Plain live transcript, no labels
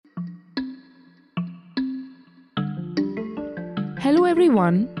Hello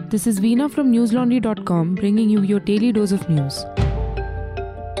everyone, this is Veena from newslaundry.com bringing you your daily dose of news.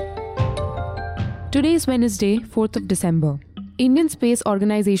 Today is Wednesday, 4th of December. Indian Space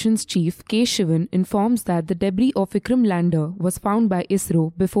Organization's chief K. Shivan informs that the debris of Vikram lander was found by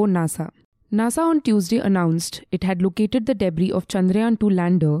ISRO before NASA. NASA on Tuesday announced it had located the debris of Chandrayaan-2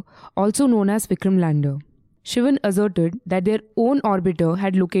 lander, also known as Vikram lander. Shivan asserted that their own orbiter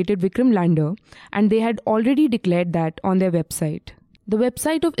had located Vikram lander and they had already declared that on their website. The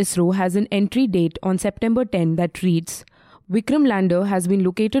website of ISRO has an entry date on September 10 that reads, Vikram lander has been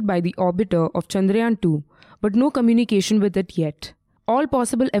located by the orbiter of Chandrayaan-2, but no communication with it yet. All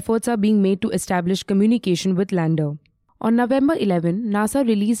possible efforts are being made to establish communication with lander. On November 11, NASA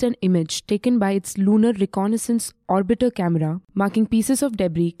released an image taken by its Lunar Reconnaissance Orbiter camera, marking pieces of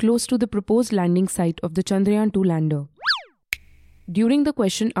debris close to the proposed landing site of the Chandrayaan-2 lander. During the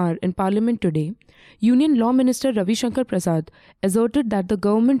question hour in Parliament today, Union Law Minister Ravi Shankar Prasad asserted that the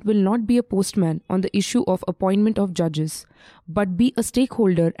government will not be a postman on the issue of appointment of judges, but be a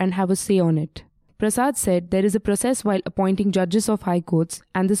stakeholder and have a say on it. Prasad said there is a process while appointing judges of high courts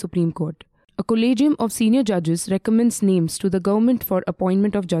and the Supreme Court. A collegium of senior judges recommends names to the government for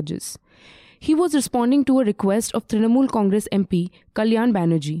appointment of judges. He was responding to a request of Trinamool Congress MP Kalyan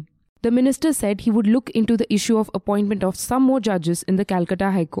Banerjee. The minister said he would look into the issue of appointment of some more judges in the Calcutta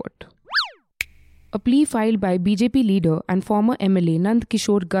High Court. A plea filed by BJP leader and former MLA Nand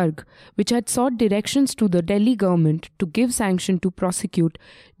Kishore Garg, which had sought directions to the Delhi government to give sanction to prosecute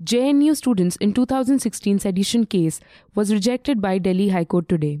JNU students in 2016 sedition case, was rejected by Delhi High Court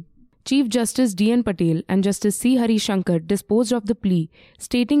today. Chief Justice D.N. Patel and Justice C. Hari Shankar disposed of the plea,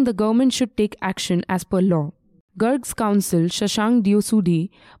 stating the government should take action as per law. Garg's counsel Shashank Diosudi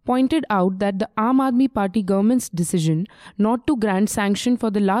pointed out that the Aam Aadmi Party government's decision not to grant sanction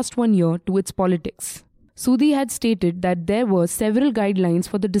for the last 1 year to its politics. Sudi had stated that there were several guidelines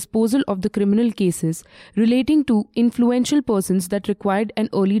for the disposal of the criminal cases relating to influential persons that required an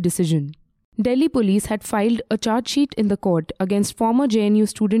early decision. Delhi police had filed a charge sheet in the court against former JNU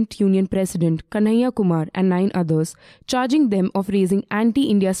Student Union President Kanhaiya Kumar and 9 others, charging them of raising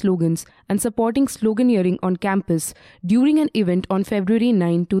anti-India slogans and supporting sloganeering on campus during an event on February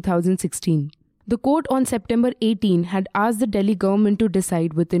 9, 2016. The court on September 18 had asked the Delhi government to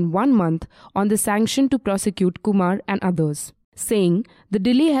decide within 1 month on the sanction to prosecute Kumar and others, saying the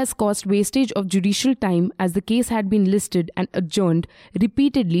delay has caused wastage of judicial time as the case had been listed and adjourned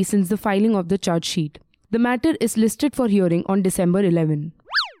repeatedly since the filing of the charge sheet. The matter is listed for hearing on December 11.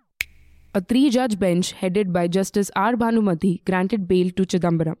 A 3-judge bench headed by Justice R. Bhanumati granted bail to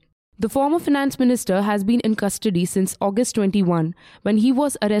Chidambaram. The former finance minister has been in custody since August 21 when he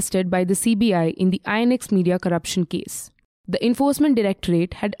was arrested by the CBI in the INX Media corruption case. The Enforcement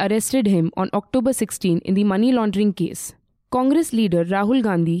Directorate had arrested him on October 16 in the money laundering case. Congress leader Rahul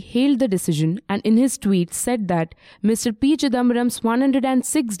Gandhi hailed the decision and in his tweet said that Mr. P. Chidambaram's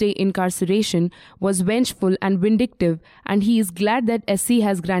 106-day incarceration was vengeful and vindictive and he is glad that SC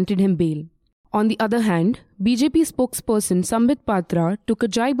has granted him bail. On the other hand, BJP spokesperson Sambit Patra took a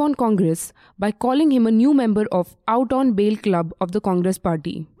jibe on Congress by calling him a new member of Out on Bail Club of the Congress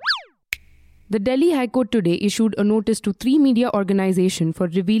Party. The Delhi High Court today issued a notice to 3 media organizations for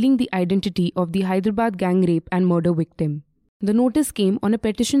revealing the identity of the Hyderabad gang rape and murder victim. The notice came on a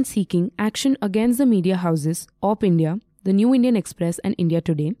petition seeking action against the media houses Op India, the New Indian Express and India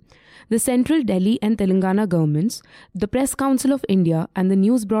Today, the Central Delhi and Telangana governments, the Press Council of India and the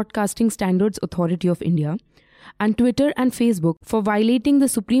News Broadcasting Standards Authority of India, and Twitter and Facebook for violating the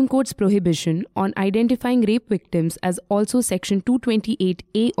Supreme Court's prohibition on identifying rape victims as also Section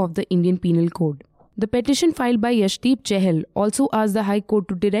 228A of the Indian Penal Code. The petition filed by Yashdeep Chahal also asked the High Court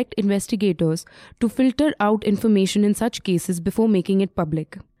to direct investigators to filter out information in such cases before making it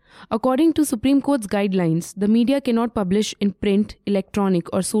public. According to Supreme Court's guidelines, the media cannot publish in print,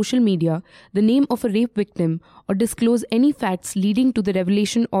 electronic or social media the name of a rape victim or disclose any facts leading to the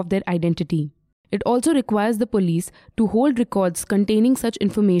revelation of their identity. It also requires the police to hold records containing such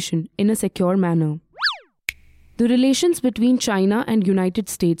information in a secure manner. The relations between China and United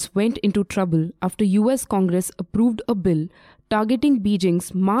States went into trouble after US Congress approved a bill targeting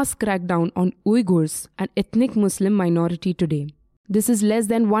Beijing's mass crackdown on Uyghurs, an ethnic Muslim minority today. This is less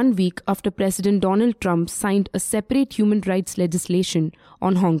than 1 week after President Donald Trump signed a separate human rights legislation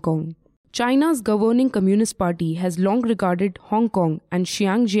on Hong Kong. China's governing Communist Party has long regarded Hong Kong and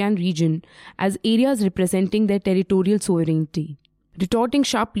Xinjiang region as areas representing their territorial sovereignty. Retorting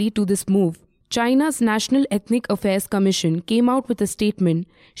sharply to this move, China's National Ethnic Affairs Commission came out with a statement,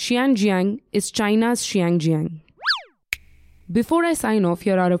 Xinjiang is China's Xinjiang. Before I sign off,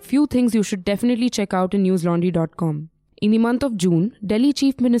 here are a few things you should definitely check out in newslaundry.com. In the month of June, Delhi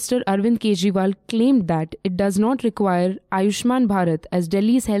Chief Minister Arvind Kejriwal claimed that it does not require Ayushman Bharat as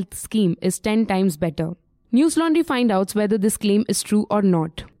Delhi's health scheme is 10 times better. News Laundry finds out whether this claim is true or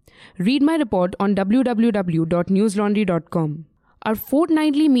not. Read my report on www.newslaundry.com. Our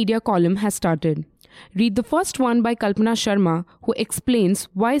fortnightly media column has started. Read the first one by Kalpana Sharma, who explains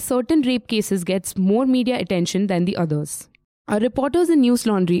why certain rape cases gets more media attention than the others. Our reporters in News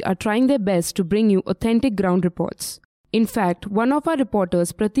Laundry are trying their best to bring you authentic ground reports. In fact, one of our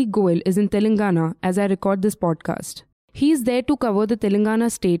reporters, Pratik Goel, is in Telangana as I record this podcast. He is there to cover the Telangana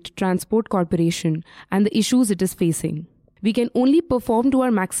State Transport Corporation and the issues it is facing. We can only perform to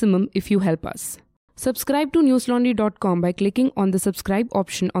our maximum if you help us. Subscribe to newslaundry.com by clicking on the subscribe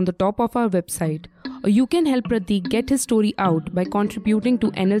option on the top of our website, or you can help Pratik get his story out by contributing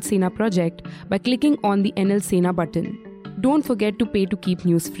to NL Sena project by clicking on the NL Sena button. Don't forget to pay to keep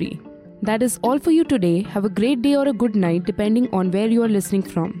news free. That is all for you today. Have a great day or a good night depending on where you are listening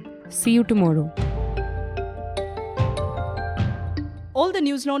from. See you tomorrow. All the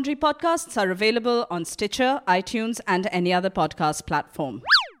News Laundry podcasts are available on Stitcher, iTunes, and any other podcast platform.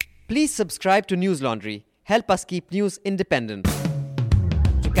 Please subscribe to News Laundry. Help us keep news independent.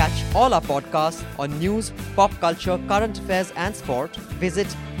 To catch all our podcasts on news, pop culture, current affairs, and sport, visit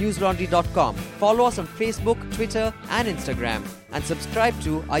newslaundry.com. Follow us on Facebook, Twitter, and Instagram, and subscribe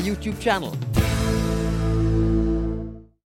to our YouTube channel.